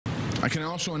I can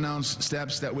also announce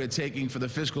steps that we're taking for the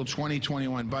fiscal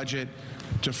 2021 budget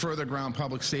to further ground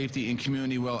public safety and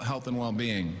community health and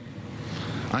well-being.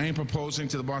 I am proposing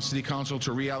to the Boston City Council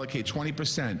to reallocate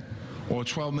 20%, or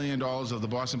 $12 million, of the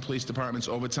Boston Police Department's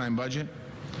overtime budget.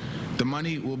 The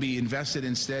money will be invested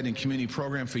instead in community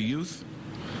programs for youth,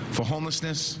 for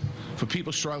homelessness, for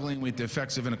people struggling with the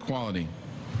effects of inequality.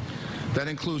 That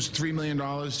includes $3 million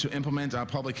to implement our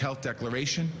public health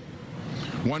declaration,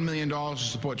 $1 million to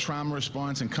support trauma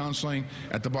response and counseling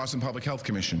at the Boston Public Health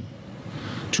Commission,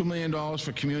 $2 million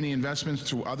for community investments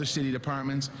through other city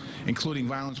departments, including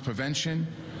violence prevention,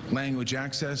 language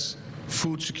access,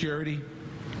 food security,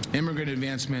 immigrant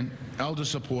advancement, elder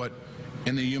support,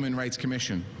 and the Human Rights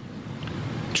Commission.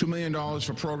 $2 million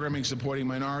for programming supporting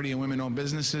minority and women-owned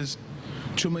businesses,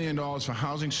 $2 million for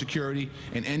housing security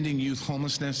and ending youth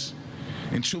homelessness,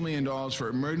 and $2 million for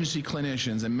emergency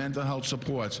clinicians and mental health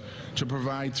supports to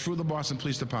provide through the Boston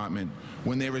Police Department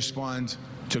when they respond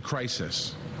to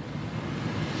crisis.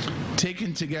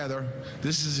 Taken together,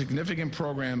 this is a significant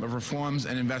program of reforms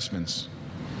and investments.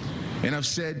 And I've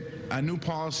said our new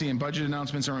policy and budget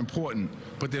announcements are important,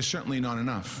 but they're certainly not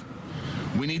enough.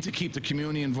 We need to keep the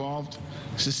community involved,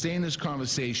 sustain this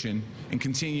conversation, and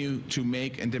continue to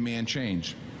make and demand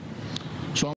change.